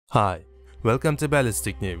Hi, welcome to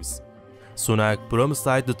Ballistic News. Sunak promised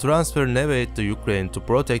to transfer naval aid to Ukraine to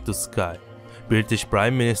protect the sky. British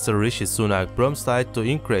Prime Minister Rishi Sunak promised to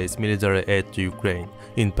increase military aid to Ukraine,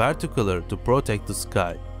 in particular to protect the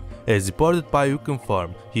sky. As reported by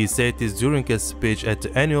Ukrinform, he said this during a speech at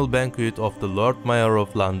the annual banquet of the Lord Mayor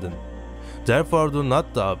of London. Therefore, do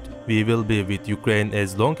not doubt, we will be with Ukraine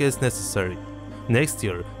as long as necessary. Next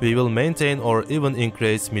year, we will maintain or even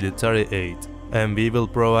increase military aid. And we will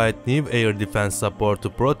provide new air defense support to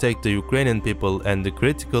protect the Ukrainian people and the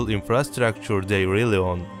critical infrastructure they rely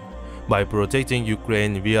on. By protecting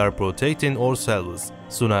Ukraine, we are protecting ourselves,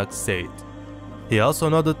 Sunak said. He also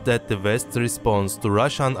noted that the West's response to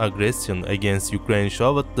Russian aggression against Ukraine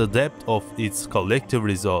showed the depth of its collective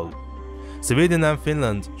resolve. Sweden and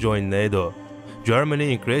Finland join NATO.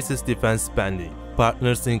 Germany increases defense spending.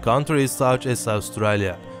 Partners in countries such as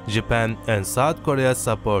Australia, Japan, and South Korea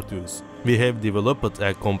support us. We have developed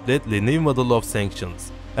a completely new model of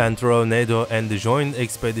sanctions, and through NATO and the Joint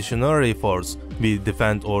Expeditionary Force, we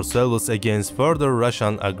defend ourselves against further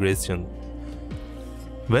Russian aggression.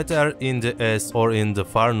 Whether in the East or in the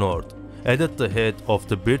far north, added the head of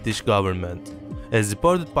the British government. As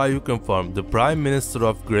reported by Ukrinform, the Prime Minister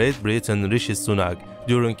of Great Britain Rishi Sunak,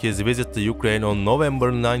 during his visit to Ukraine on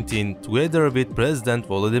November 19, together with President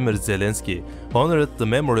Volodymyr Zelensky, honored the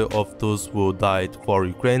memory of those who died for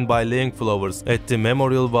Ukraine by laying flowers at the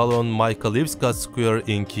memorial wall on Mykhailivska Square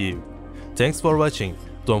in Kyiv. Thanks for watching.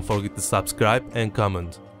 Don't forget to subscribe and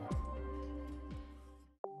comment.